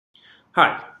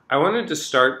Hi, I wanted to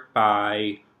start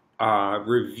by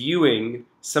reviewing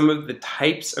some of the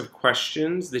types of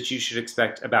questions that you should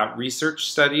expect about research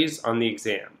studies on the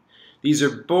exam. These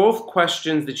are both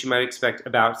questions that you might expect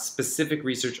about specific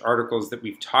research articles that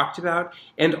we've talked about,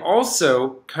 and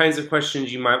also kinds of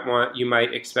questions you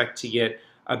might expect to get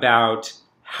about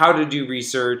how to do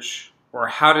research or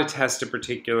how to test a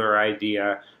particular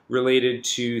idea related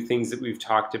to things that we've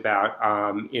talked about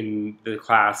in the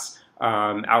class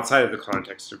outside of the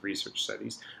context of research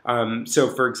studies. So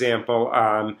for example,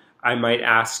 I might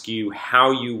ask you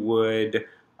how you would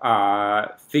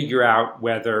figure out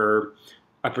whether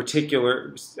a particular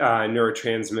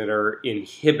neurotransmitter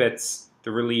inhibits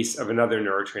the release of another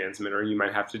neurotransmitter. You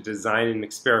might have to design an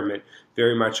experiment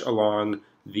very much along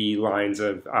the lines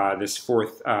of this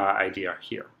fourth idea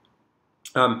here.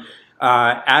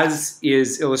 As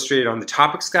is illustrated on the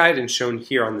topics guide and shown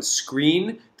here on the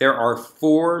screen, there are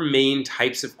four main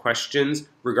types of questions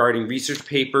regarding research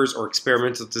papers or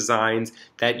experimental designs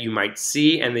that you might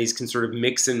see, and these can sort of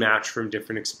mix and match from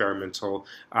different experimental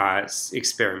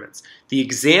experiments. The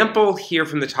example here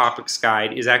from the topics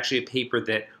guide is actually a paper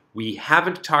that we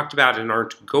haven't talked about and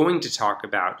aren't going to talk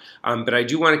about, but I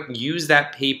do want to use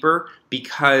that paper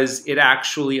because it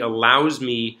actually allows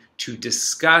me to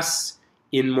discuss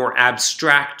in more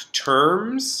abstract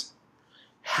terms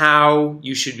how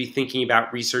you should be thinking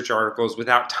about research articles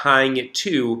without tying it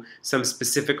to some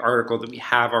specific article that we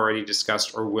have already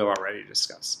discussed or will already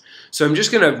discuss. So I'm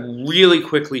just going to really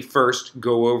quickly first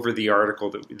go over the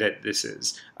article that this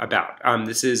is about.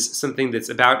 This is something that's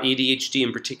about ADHD,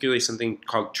 and particularly something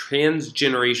called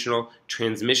transgenerational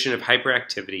transmission of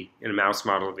hyperactivity in a mouse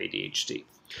model of ADHD.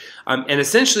 And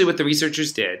essentially what the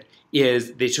researchers did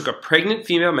is they took a pregnant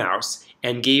female mouse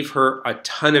and gave her a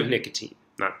ton of nicotine.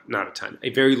 Not a ton, a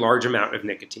very large amount of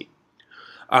nicotine.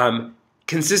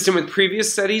 Consistent with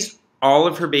previous studies, all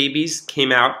of her babies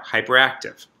came out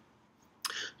hyperactive.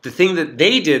 The thing that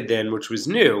they did then, which was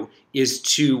new, is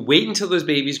to wait until those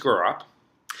babies grow up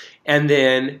and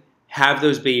then have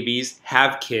those babies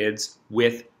have kids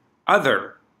with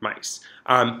other mice.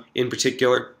 In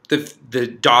particular,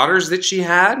 the daughters that she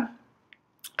had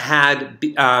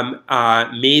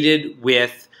mated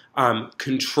with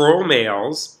control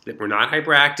males that were not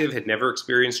hyperactive, had never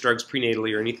experienced drugs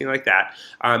prenatally or anything like that,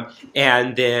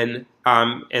 and then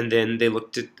they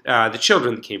looked at the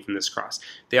children that came from this cross.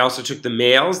 They also took the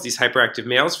males, these hyperactive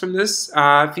males from this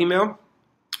female.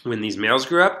 When these males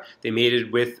grew up, they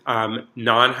mated with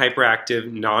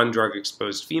non-hyperactive, non-drug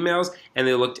exposed females, and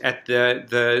they looked at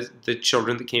the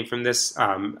children that came from this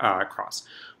cross.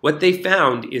 What they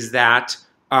found is that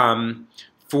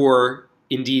for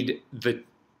indeed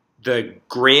the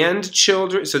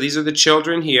grandchildren, so these are the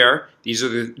children here, these are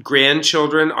the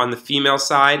grandchildren on the female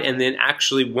side, and then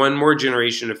actually one more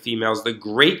generation of females, the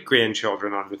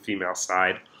great-grandchildren on the female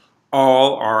side,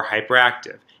 all are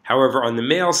hyperactive. However, on the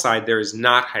male side, there is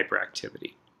not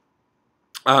hyperactivity.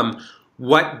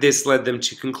 What this led them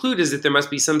to conclude is that there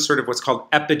must be some sort of what's called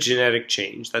epigenetic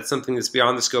change. That's something that's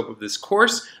beyond the scope of this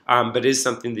course, but is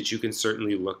something that you can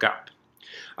certainly look up.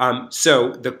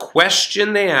 So the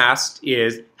question they asked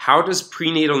is, how does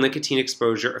prenatal nicotine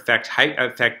exposure affect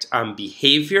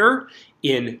behavior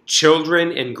in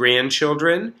children and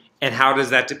grandchildren, and how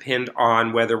does that depend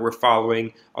on whether we're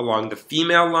following along the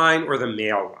female line or the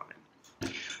male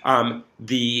line?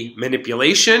 The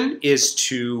manipulation is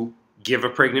to give a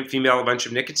pregnant female a bunch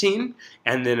of nicotine,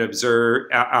 and then observe,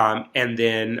 and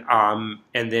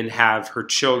then have her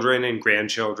children and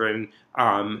grandchildren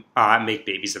make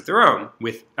babies of their own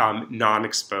with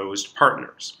non-exposed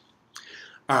partners.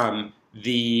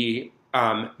 The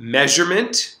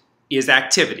measurement is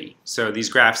activity. So these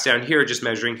graphs down here are just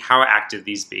measuring how active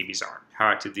these babies are, how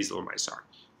active these little mice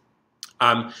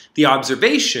are. The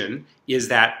observation is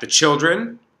that the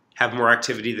children have more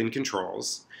activity than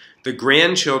controls. The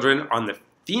grandchildren on the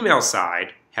female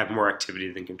side have more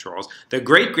activity than controls. The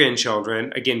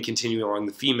great-grandchildren, again continuing along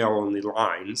the female-only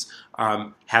lines,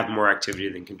 have more activity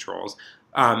than controls.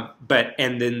 And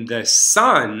then the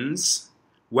sons,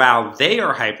 while they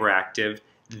are hyperactive,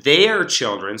 their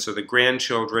children, so the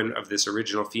grandchildren of this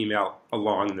original female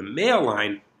along the male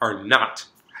line, are not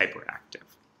hyperactive.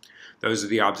 Those are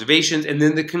the observations, and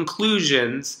then the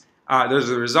conclusions, those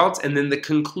are the results, and then the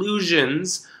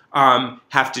conclusions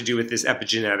have to do with this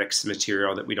epigenetics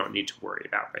material that we don't need to worry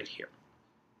about right here.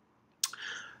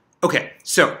 Okay,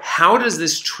 so how does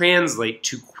this translate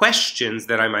to questions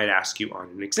that I might ask you on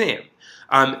an exam?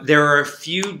 There are a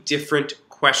few different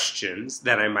questions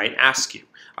that I might ask you.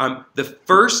 The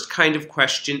first kind of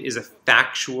question is a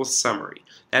factual summary.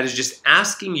 That is just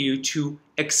asking you to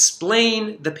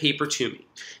explain the paper to me.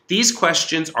 These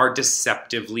questions are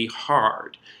deceptively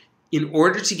hard. In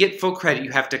order to get full credit,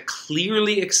 you have to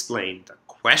clearly explain the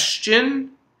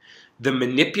question, the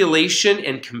manipulation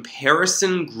and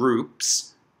comparison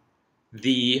groups,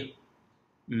 the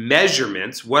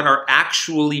measurements, what are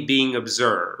actually being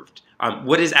observed,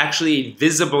 what is actually a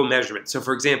visible measurement. So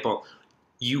for example,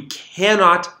 you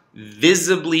cannot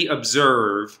visibly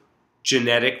observe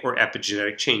genetic or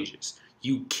epigenetic changes.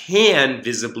 You can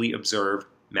visibly observe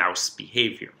mouse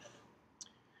behavior.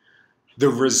 The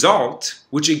result,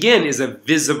 which again is a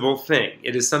visible thing,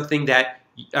 it is something that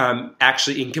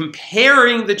actually in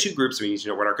comparing the two groups, we need to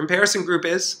know what our comparison group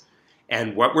is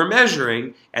and what we're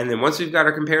measuring, and then once we've got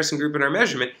our comparison group and our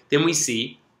measurement, then we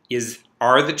see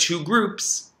are the two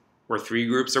groups, or three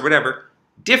groups or whatever,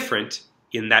 different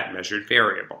in that measured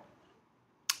variable.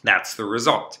 That's the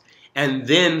result. And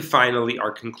then finally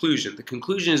our conclusion. The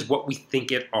conclusion is what we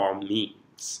think it all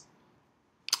means.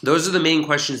 Those are the main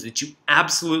questions that you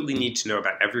absolutely need to know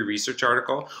about every research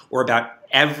article or about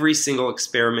every single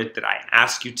experiment that I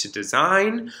ask you to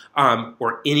design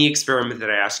or any experiment that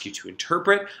I ask you to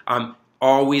interpret.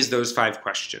 Always those 5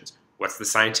 questions. What's the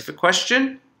scientific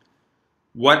question?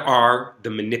 What are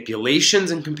the manipulations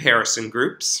and comparison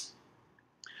groups?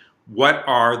 What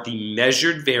are the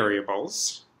measured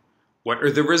variables? What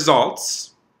are the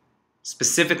results?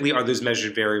 Specifically, are those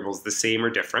measured variables the same or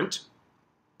different?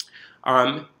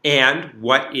 And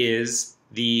what is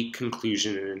the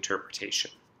conclusion and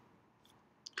interpretation?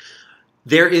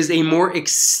 There is a more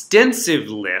extensive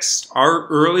list,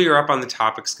 earlier up on the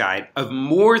topics guide, of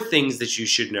more things that you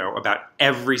should know about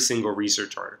every single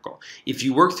research article. If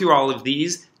you work through all of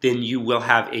these, then you will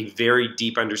have a very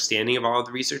deep understanding of all of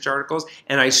the research articles,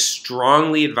 and I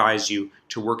strongly advise you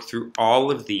to work through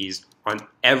all of these on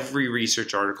every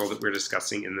research article that we're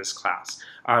discussing in this class.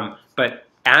 But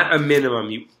at a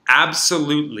minimum, you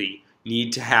absolutely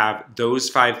need to have those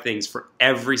 5 things for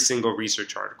every single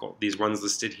research article, these ones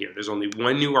listed here. There's only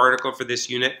one new article for this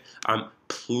unit.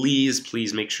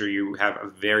 Please make sure you have a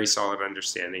very solid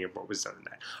understanding of what was done in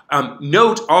that.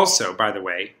 Note also, by the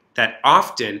way, that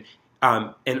often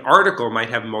an article might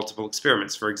have multiple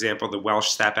experiments. For example, the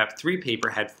Welsh STAPAP3 paper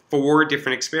had 4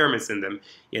 different experiments in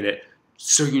it.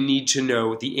 So you need to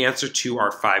know the answer to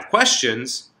our 5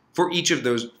 questions for each of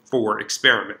those 4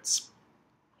 experiments.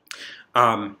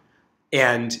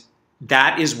 And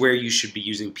that is where you should be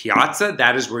using Piazza.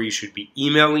 That is where you should be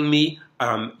emailing me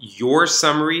your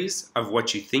summaries of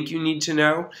what you think you need to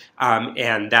know.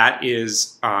 And that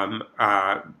is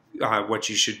what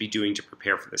you should be doing to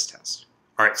prepare for this test.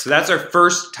 All right, so that's our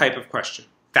first type of question,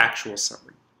 factual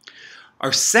summary.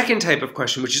 Our second type of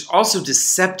question, which is also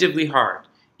deceptively hard,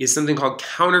 is something called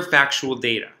counterfactual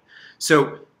data.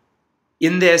 So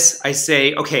in this, I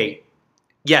say, okay,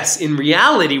 yes, in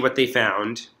reality what they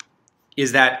found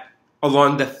is that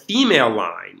along the female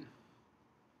line,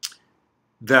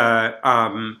 the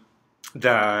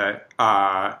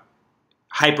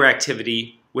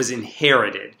hyperactivity was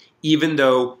inherited, even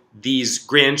though these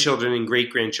grandchildren and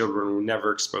great-grandchildren were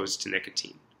never exposed to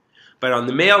nicotine. But on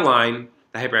the male line,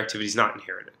 the hyperactivity is not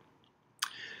inherited.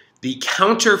 The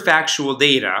counterfactual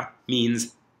data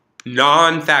means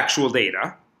non-factual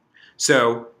data.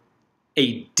 So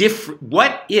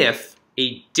what if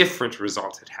a different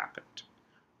result had happened?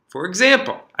 For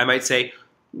example, I might say,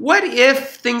 what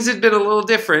if things had been a little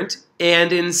different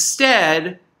and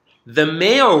instead the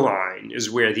male line is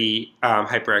where the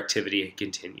hyperactivity had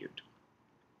continued?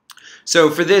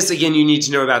 So for this, again, you need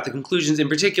to know about the conclusions. In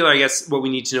particular, I guess what we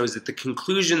need to know is that the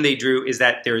conclusion they drew is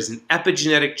that there is an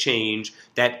epigenetic change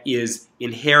that is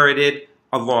inherited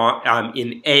along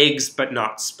in eggs but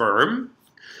not sperm.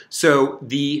 So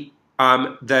the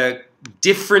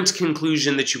different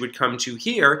conclusion that you would come to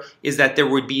here is that there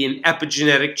would be an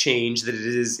epigenetic change that it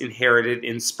is inherited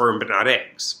in sperm but not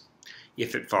eggs,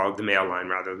 if it followed the male line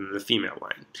rather than the female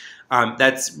line.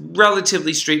 That's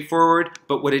relatively straightforward,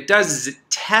 but what it does is it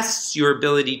tests your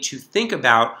ability to think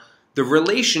about the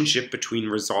relationship between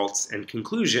results and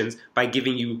conclusions by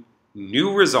giving you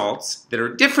new results that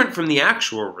are different from the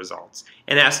actual results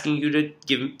and asking you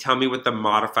to tell me what the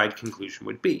modified conclusion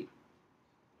would be.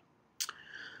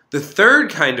 The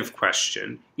third kind of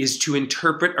question is to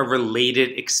interpret a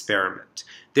related experiment.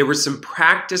 There were some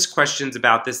practice questions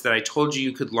about this that I told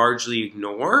you could largely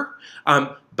ignore,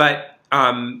 but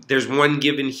there's one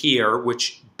given here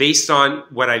which, based on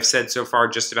what I've said so far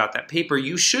just about that paper,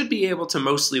 you should be able to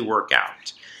mostly work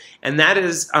out. And that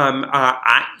is,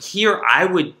 here I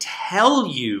would tell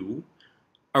you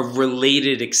a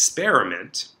related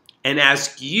experiment and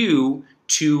ask you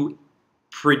to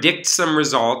predict some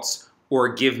results or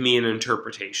give me an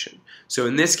interpretation. So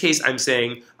in this case, I'm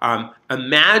saying,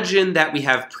 imagine that we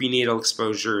have prenatal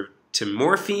exposure to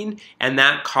morphine, and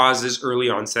that causes early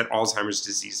onset Alzheimer's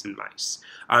disease in mice.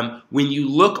 When you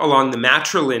look along the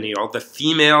matrilineal, the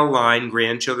female line,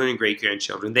 grandchildren and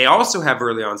great-grandchildren, they also have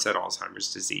early onset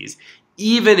Alzheimer's disease,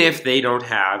 even if they don't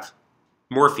have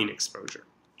morphine exposure.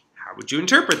 How would you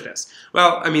interpret this?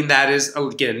 Well, I mean, that is,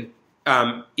 again,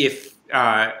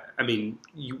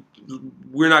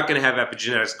 we're not going to have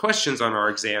epigenetics questions on our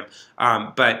exam,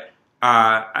 but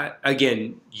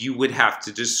again, you would have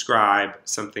to describe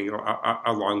something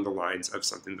along the lines of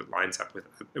something that lines up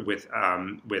with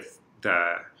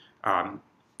the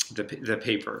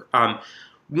paper.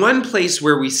 One place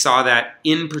where we saw that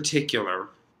in particular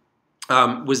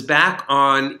was back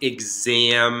on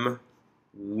exam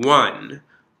 1.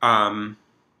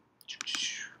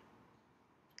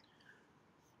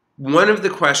 One of the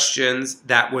questions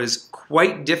that was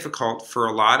quite difficult for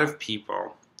a lot of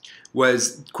people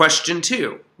was question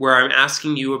 2, where I'm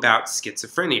asking you about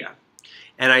schizophrenia.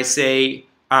 And I say,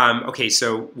 okay,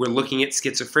 so we're looking at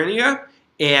schizophrenia,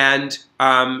 and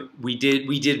we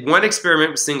did one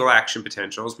experiment with single action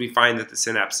potentials. We find that the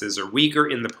synapses are weaker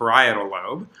in the parietal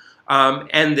lobe.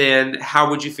 And then how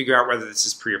would you figure out whether this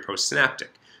is pre or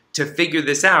post-synaptic? To figure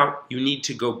this out, you need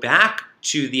to go back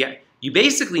to you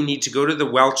basically need to go to the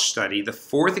Welch study, the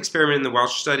 4th experiment in the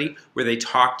Welch study, where they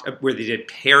did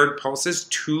paired pulses,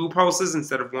 2 pulses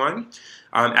instead of 1.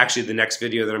 Actually, the next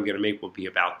video that I'm going to make will be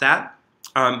about that.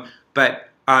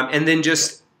 And then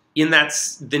just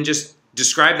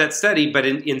describe that study, but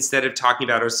instead of talking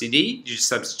about OCD, you just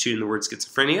substitute in the word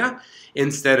schizophrenia.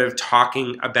 Instead of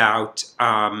talking about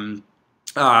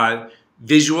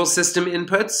visual system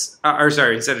inputs,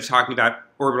 instead of talking about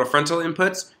orbital frontal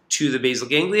inputs to the basal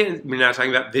ganglia, we're now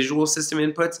talking about visual system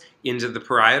inputs into the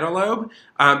parietal lobe.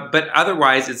 But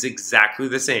otherwise, it's exactly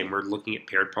the same. We're looking at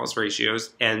paired pulse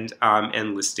ratios and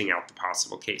listing out the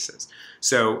possible cases.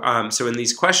 So in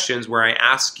these questions where I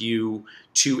ask you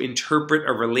to interpret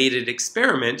a related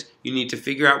experiment, you need to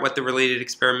figure out what the related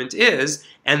experiment is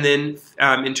and then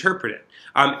interpret it.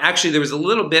 Actually, there was a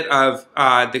little bit of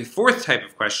the 4th type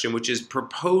of question, which is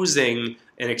proposing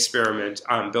an experiment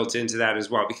built into that as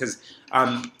well, because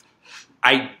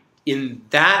in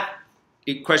that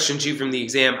question 2 from the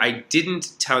exam, I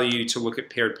didn't tell you to look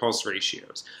at paired pulse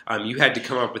ratios. You had to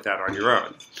come up with that on your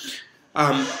own.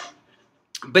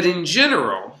 But in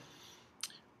general,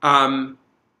 so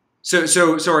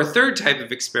our 3rd type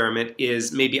of experiment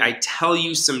is maybe I tell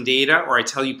you some data, or I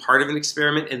tell you part of an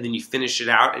experiment, and then you finish it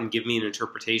out and give me an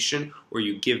interpretation, or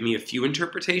you give me a few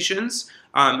interpretations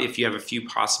if you have a few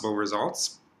possible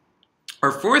results.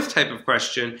 Our 4th type of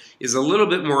question is a little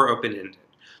bit more open-ended.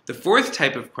 The 4th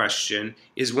type of question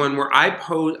is one where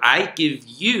I give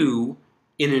you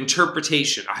an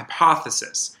interpretation, a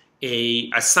hypothesis,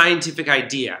 a scientific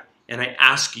idea, and I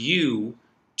ask you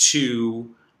to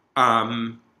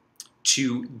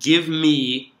give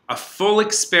me a full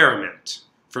experiment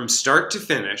from start to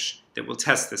finish that will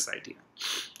test this idea.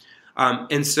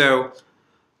 And so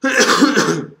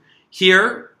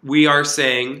here we are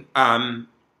saying,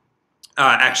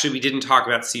 actually we didn't talk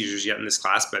about seizures yet in this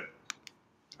class, but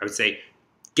I would say,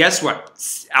 guess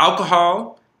what?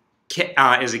 Alcohol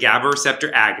is a GABA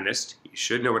receptor agonist. You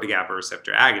should know what a GABA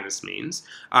receptor agonist means.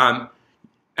 And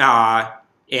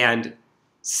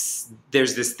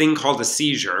there's this thing called a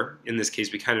seizure. In this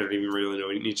case, we kind of don't even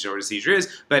really need to know what a seizure is,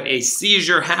 but a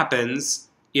seizure happens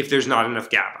if there's not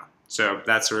enough GABA. So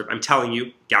that's sort of, I'm telling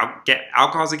you,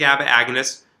 alcohol is a GABA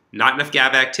agonist, not enough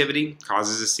GABA activity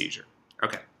causes a seizure.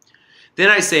 Okay. Then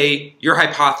I say your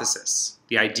hypothesis,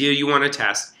 the idea you want to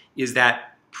test, is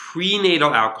that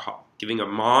prenatal alcohol, giving a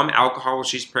mom alcohol while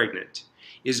she's pregnant,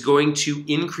 is going to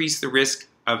increase the risk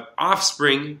of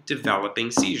offspring developing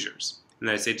seizures. And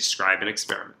then I say describe an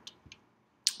experiment.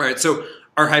 All right, so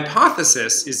our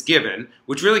hypothesis is given,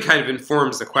 which really kind of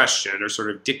informs the question, or sort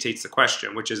of dictates the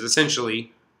question, which is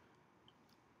essentially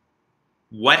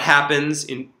what happens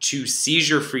to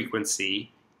seizure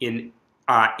frequency in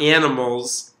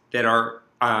animals that are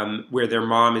where their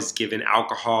mom is given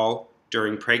alcohol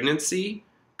during pregnancy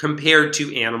compared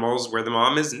to animals where the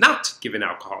mom is not given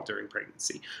alcohol during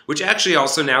pregnancy, which actually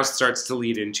also now starts to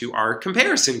lead into our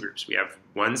comparison groups. We have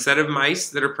one set of mice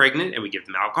that are pregnant and we give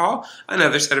them alcohol,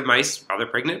 another set of mice, while they're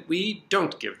pregnant, we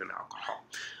don't give them alcohol.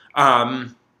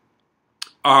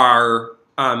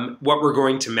 What we're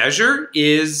going to measure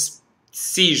is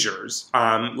seizures.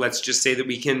 Let's just say that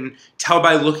we can tell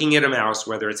by looking at a mouse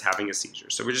whether it's having a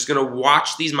seizure. So we're just going to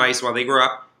watch these mice while they grow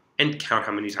up and count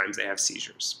how many times they have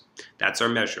seizures. That's our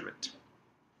measurement.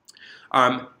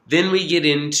 Then we get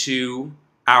into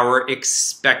our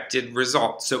expected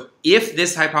result. So if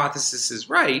this hypothesis is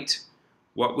right,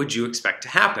 what would you expect to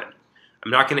happen?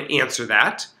 I'm not going to answer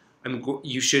that.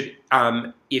 You should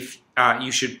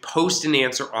post an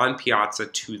answer on Piazza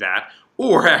to that,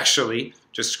 or actually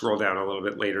just scroll down a little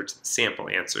bit later to the sample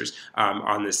answers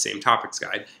on this same topics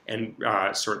guide and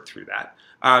sort through that.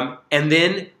 And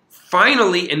then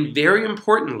finally, and very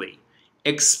importantly,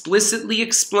 explicitly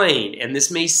explain, and this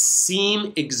may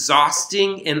seem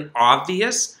exhausting and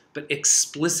obvious, but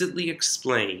explicitly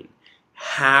explain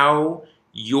how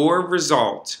your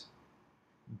result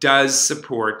does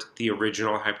support the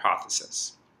original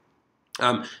hypothesis.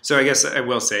 So I guess I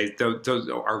will say,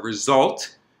 our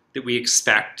result that we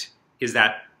expect is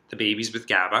that the babies with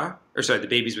GABA, or sorry, the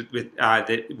babies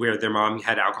where their mom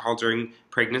had alcohol during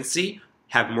pregnancy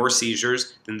have more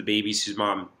seizures than the babies whose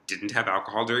mom didn't have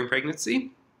alcohol during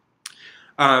pregnancy,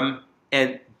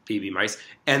 and baby mice,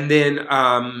 and then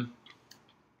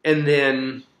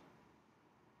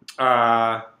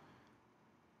I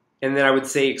would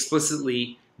say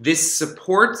explicitly, this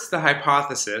supports the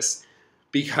hypothesis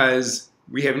because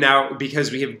we have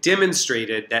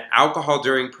demonstrated that alcohol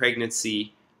during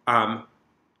pregnancy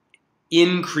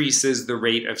increases the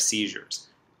rate of seizures.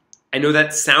 I know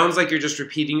that sounds like you're just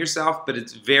repeating yourself, but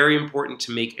it's very important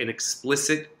to make an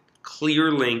explicit, clear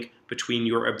link between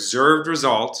your observed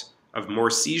result of more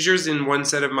seizures in one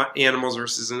set of animals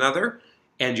versus another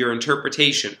and your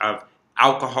interpretation of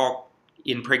alcohol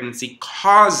in pregnancy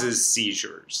causes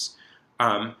seizures.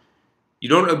 You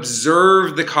don't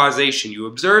observe the causation. You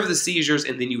observe the seizures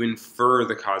and then you infer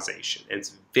the causation. And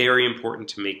it's very important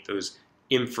to make those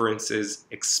inferences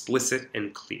explicit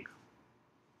and clear.